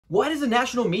Why does the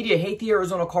national media hate the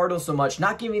Arizona Cardinals so much,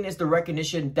 not giving us the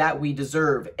recognition that we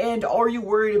deserve? And are you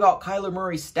worried about Kyler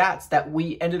Murray's stats that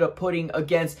we ended up putting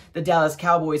against the Dallas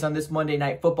Cowboys on this Monday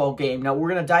Night Football game? Now, we're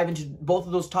going to dive into both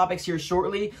of those topics here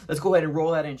shortly. Let's go ahead and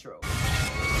roll that intro.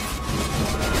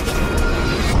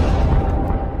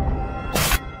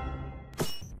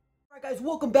 Guys,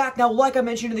 welcome back. Now, like I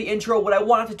mentioned in the intro, what I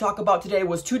wanted to talk about today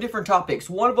was two different topics.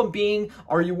 One of them being,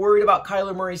 are you worried about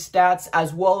Kyler Murray's stats,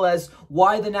 as well as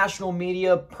why the national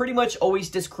media pretty much always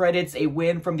discredits a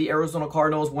win from the Arizona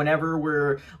Cardinals whenever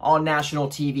we're on national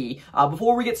TV.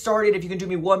 Before we get started, if you can do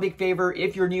me one big favor,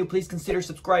 if you're new, please consider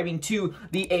subscribing to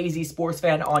the AZ Sports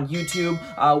Fan on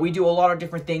YouTube. We do a lot of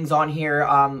different things on here.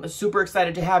 Super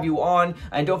excited to have you on,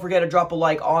 and don't forget to drop a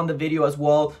like on the video as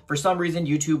well. For some reason,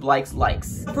 YouTube likes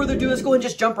likes. Without further ado, let's go and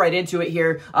just jump right into it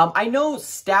here. I know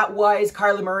stat-wise,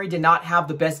 Kyler Murray did not have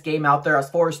the best game out there as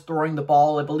far as throwing the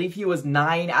ball. I believe he was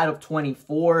 9 out of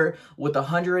 24 with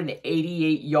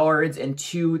 188 yards and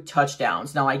 2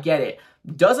 touchdowns. Now, I get it.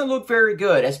 Doesn't look very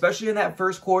good, especially in that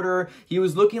first quarter. He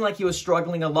was looking like he was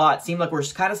struggling a lot. Seemed like we're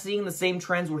kind of seeing the same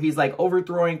trends where he's like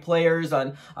overthrowing players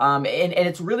and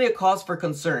it's really a cause for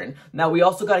concern. Now, we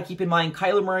also got to keep in mind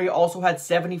Kyler Murray also had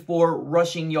 74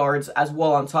 rushing yards as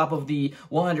well on top of the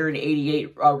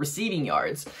 188 receiving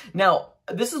yards. Now,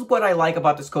 this is what I like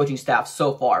about this coaching staff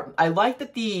so far. I like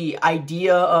that the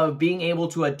idea of being able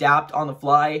to adapt on the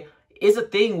fly is a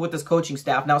thing with this coaching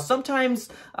staff. Now, sometimes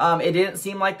it didn't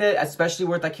seem like that, especially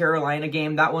with the Carolina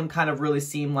game. That one kind of really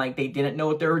seemed like they didn't know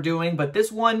what they were doing. But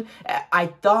this one, I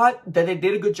thought that they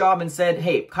did a good job and said,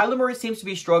 hey, Kyler Murray seems to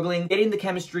be struggling, getting the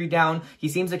chemistry down. He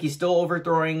seems like he's still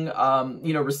overthrowing,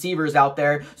 receivers out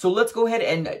there. So let's go ahead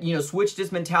and, switch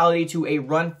this mentality to a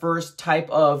run-first type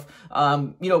of,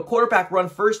 quarterback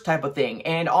run-first type of thing.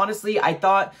 And honestly, I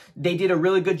thought they did a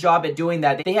really good job at doing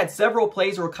that. They had several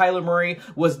plays where Kyler Murray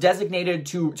was designated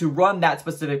to run that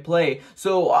specific play.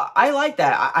 So I like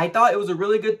that. I thought it was a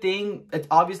really good thing.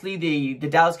 Obviously, the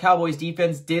Dallas Cowboys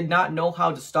defense did not know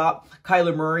how to stop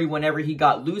Kyler Murray whenever he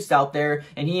got loose out there,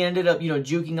 and he ended up,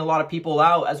 juking a lot of people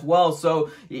out as well.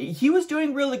 So he was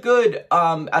doing really good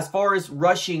as far as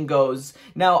rushing goes.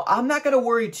 Now, I'm not going to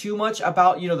worry too much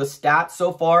about, the stats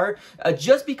so far,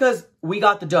 just because we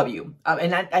got the W.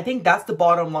 And I think that's the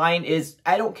bottom line is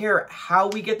I don't care how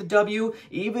we get the W,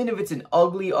 even if it's an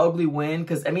ugly, ugly win.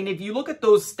 Because, I mean, if you look at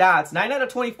those stats, 9 out of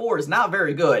 24 is not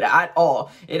very good at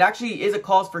all. It actually is a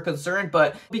cause for concern.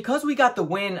 But because we got the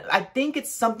win, I think it's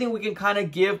something we can kind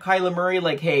of give Kyler Murray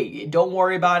like, hey, don't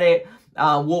worry about it.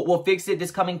 We'll fix it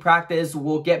this coming practice.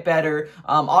 We'll get better.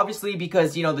 Obviously,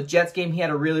 because, the Jets game, he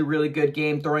had a really, really good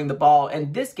game throwing the ball.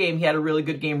 And this game, he had a really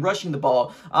good game rushing the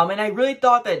ball. And I really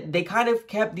thought that they kind of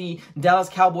kept the Dallas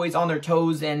Cowboys on their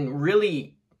toes and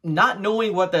really not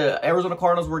knowing what the Arizona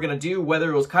Cardinals were going to do,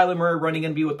 whether it was Kyler Murray running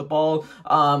and be with the ball.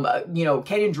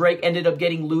 Kenyon Drake ended up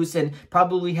getting loose and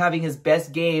probably having his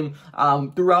best game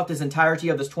throughout this entirety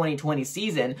of this 2020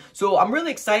 season. So I'm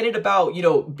really excited about,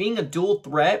 being a dual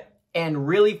threat and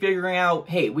really figuring out,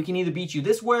 hey, we can either beat you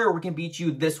this way or we can beat you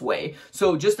this way.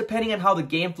 So just depending on how the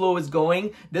game flow is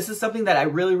going, this is something that I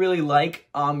really, really like,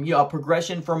 a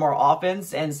progression from our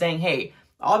offense and saying, hey,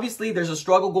 obviously there's a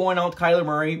struggle going on with Kyler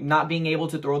Murray not being able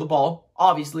to throw the ball.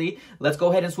 Obviously, let's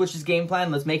go ahead and switch his game plan.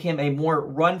 Let's make him a more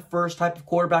run-first type of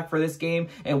quarterback for this game,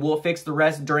 and we'll fix the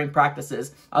rest during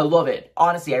practices. I love it.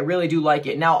 Honestly, I really do like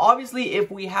it. Now, obviously, if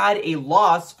we had a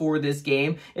loss for this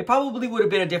game, it probably would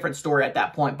have been a different story at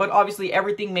that point. But obviously,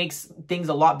 everything makes things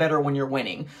a lot better when you're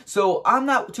winning. So I'm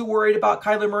not too worried about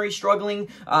Kyler Murray struggling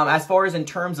as far as in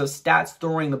terms of stats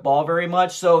throwing the ball very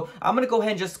much. So I'm going to go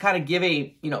ahead and just kind of give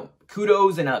a,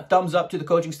 kudos and a thumbs up to the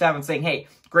coaching staff and saying, hey,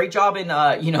 great job in,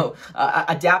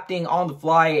 adapting on the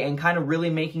fly and kind of really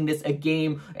making this a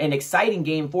game, an exciting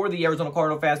game for the Arizona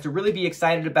Cardinal fans to really be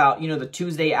excited about, the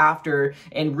Tuesday after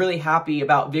and really happy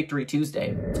about Victory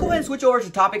Tuesday. Let's go ahead and switch over to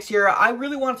topics here. I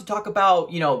really wanted to talk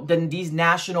about, these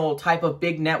national type of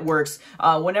big networks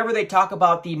whenever they talk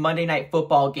about the Monday Night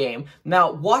Football game.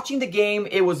 Now, watching the game,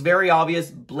 it was very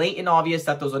obvious, blatant obvious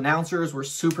that those announcers were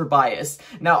super biased.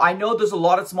 Now, I know there's a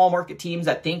lot of small market teams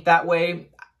that think that way.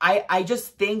 I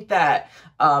just think that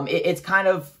it's kind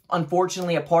of,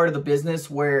 unfortunately, a part of the business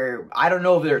where I don't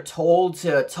know if they're told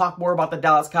to talk more about the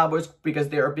Dallas Cowboys because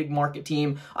they're a big market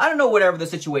team. I don't know, whatever the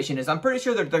situation is. I'm pretty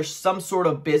sure that there's some sort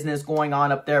of business going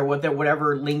on up there with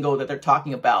whatever lingo that they're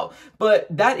talking about. But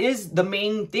that is the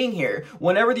main thing here.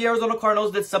 Whenever the Arizona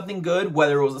Cardinals did something good,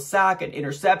 whether it was a sack, an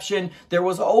interception, there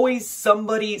was always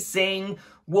somebody saying,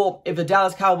 well, if the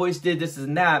Dallas Cowboys did this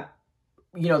and that,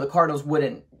 the Cardinals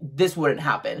wouldn't this wouldn't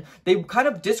happen. They kind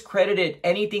of discredited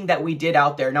anything that we did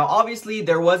out there. Now, obviously,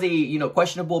 there was a,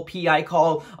 questionable PI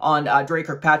call on Dre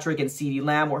Kirkpatrick and CeeDee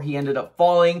Lamb where he ended up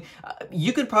falling.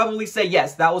 You could probably say,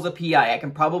 yes, that was a PI. I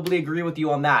can probably agree with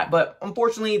you on that. But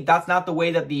unfortunately, that's not the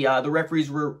way that the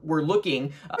referees were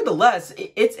looking. Nonetheless,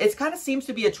 it's kind of seems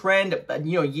to be a trend,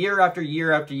 year after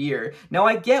year after year. Now,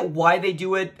 I get why they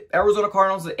do it. Arizona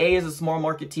Cardinals, A, is a small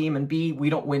market team, and B, we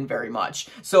don't win very much.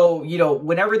 So,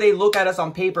 whenever they look at us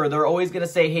on paper, they're always going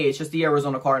to say, hey, it's just the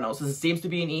Arizona Cardinals. This seems to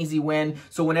be an easy win.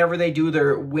 So whenever they do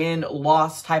their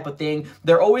win-loss type of thing,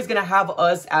 they're always going to have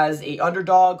us as a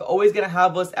underdog, always going to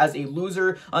have us as a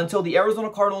loser until the Arizona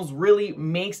Cardinals really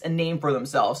makes a name for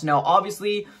themselves. Now,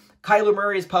 obviously, Kyler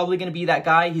Murray is probably going to be that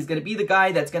guy. He's going to be the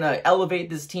guy that's going to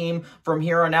elevate this team from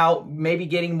here on out, maybe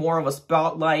getting more of a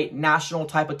spotlight, national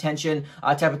type attention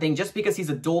type of thing, just because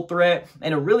he's a dual threat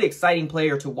and a really exciting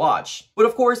player to watch. But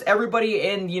of course, everybody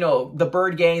in, the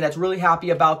Bird Gang that's really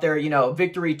happy about their,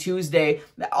 Victory Tuesday,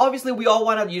 obviously we all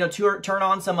want to, turn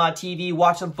on some TV,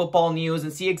 watch some football news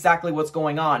and see exactly what's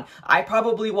going on. I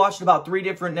probably watched about 3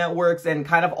 different networks and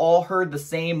kind of all heard the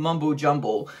same mumbo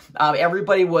jumbo.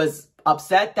 Everybody was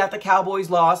upset that the Cowboys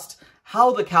lost,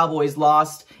 how the Cowboys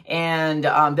lost, and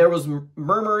there was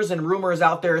murmurs and rumors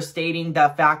out there stating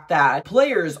the fact that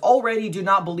players already do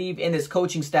not believe in this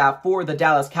coaching staff for the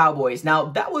Dallas Cowboys. Now,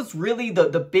 that was really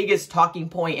the biggest talking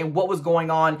point in what was going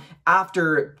on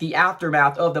after the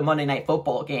aftermath of the Monday Night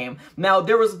Football game. Now,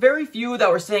 there was very few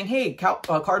that were saying, hey,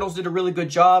 Cardinals did a really good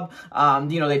job.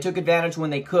 They took advantage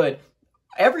when they could.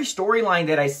 Every storyline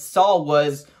that I saw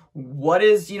was, what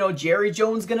is, Jerry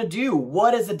Jones going to do?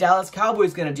 What is the Dallas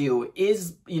Cowboys going to do?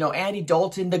 Is, Andy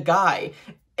Dalton the guy?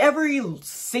 Every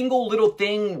single little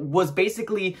thing was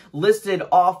basically listed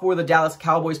off for the Dallas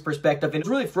Cowboys perspective. And it's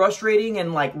really frustrating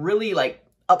and really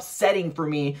upsetting for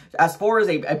me as far as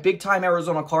a big-time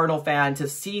Arizona Cardinal fan to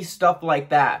see stuff like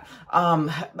that.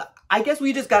 I guess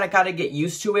we just gotta kind of get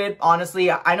used to it.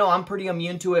 Honestly, I know I'm pretty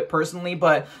immune to it personally,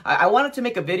 but I wanted to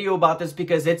make a video about this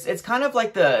because it's kind of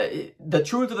like the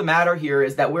truth of the matter here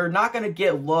is that we're not gonna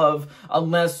get love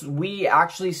unless we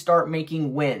actually start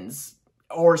making wins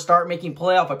or start making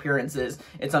playoff appearances.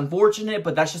 It's unfortunate,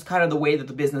 but that's just kind of the way that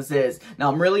the business is. Now,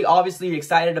 I'm really obviously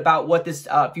excited about what this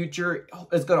future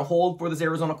is going to hold for this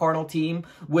Arizona Cardinal team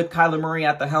with Kyler Murray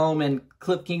at the helm and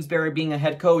Cliff Kingsbury being a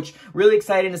head coach. Really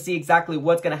excited to see exactly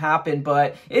what's going to happen,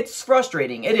 but it's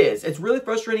frustrating. It is. It's really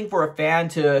frustrating for a fan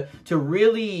to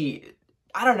really,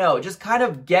 I don't know, just kind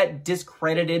of get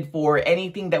discredited for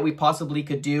anything that we possibly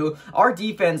could do. Our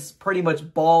defense pretty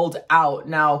much balled out.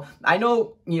 Now, I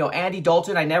know, Andy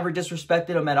Dalton, I never disrespected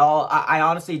him at all. I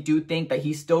honestly do think that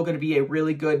he's still going to be a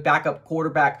really good backup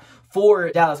quarterback for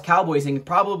Dallas Cowboys and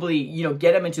probably,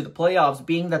 get him into the playoffs,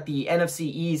 being that the NFC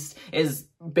East is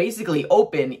basically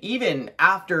open even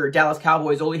after Dallas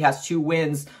Cowboys only has 2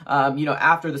 wins,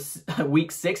 after the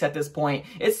week 6 at this point.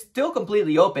 It's still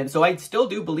completely open. So I still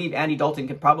do believe Andy Dalton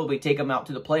can probably take them out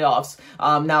to the playoffs.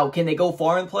 Now, can they go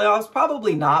far in the playoffs?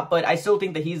 Probably not, but I still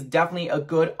think that he's definitely a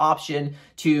good option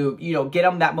to, get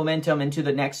him that momentum into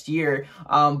the next year.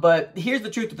 But here's the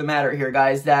truth of the matter here,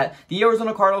 guys, that the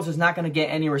Arizona Cardinals is not going to get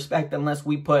any respect unless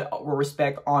we put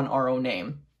respect on our own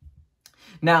name.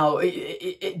 Now,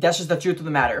 that's just the truth of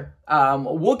the matter.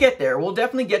 We'll get there. We'll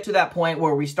definitely get to that point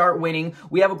where we start winning.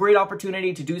 We have a great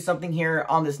opportunity to do something here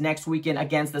on this next weekend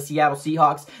against the Seattle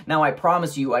Seahawks. Now, I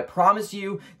promise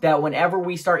you that whenever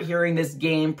we start hearing this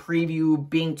game preview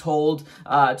being told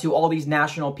to all these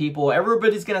national people,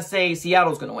 everybody's going to say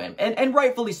Seattle's going to win. And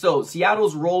rightfully so.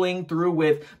 Seattle's rolling through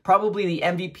with probably the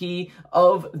MVP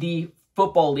of the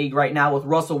football league right now with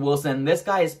Russell Wilson. This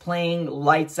guy is playing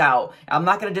lights out. I'm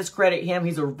not going to discredit him.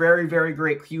 He's a very, very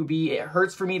great QB. It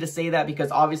hurts for me to say that because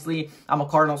obviously I'm a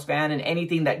Cardinals fan and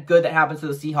anything that good that happens to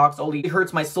the Seahawks only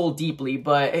hurts my soul deeply.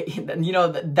 But,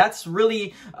 that's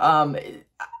really...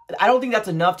 I don't think that's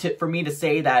enough for me to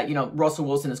say that, Russell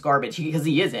Wilson is garbage, because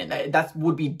he isn't. That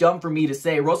would be dumb for me to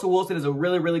say. Russell Wilson is a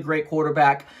really, really great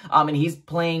quarterback, and he's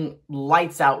playing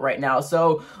lights out right now.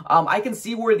 So I can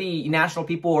see where the national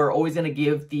people are always going to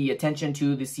give the attention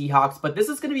to the Seahawks, but this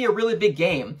is going to be a really big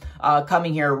game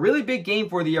coming here. A really big game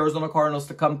for the Arizona Cardinals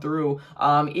to come through.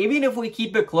 Even if we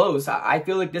keep it close, I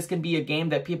feel like this can be a game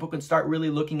that people can start really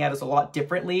looking at us a lot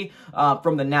differently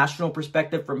from the national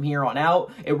perspective from here on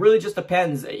out. It really just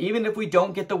depends. Even if we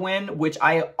don't get the win, which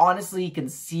I honestly can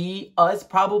see us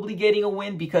probably getting a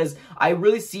win because I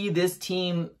really see this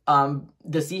team, the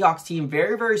Seahawks team,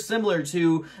 very, very similar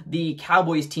to the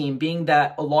Cowboys team, being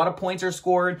that a lot of points are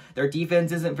scored. Their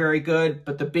defense isn't very good,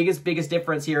 but the biggest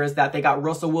difference here is that they got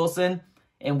Russell Wilson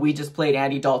and we just played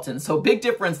Andy Dalton. So big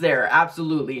difference there,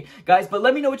 absolutely. Guys, but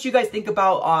let me know what you guys think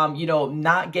about, you know,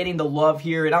 not getting the love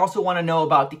here. And I also want to know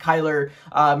about the Kyler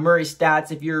Murray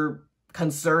stats, if you're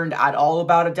concerned at all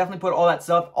about it. Definitely put all that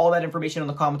stuff, all that information in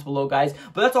the comments below, guys.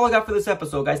 But that's all I got for this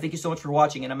episode, guys. Thank you so much for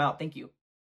watching, and I'm out. Thank you.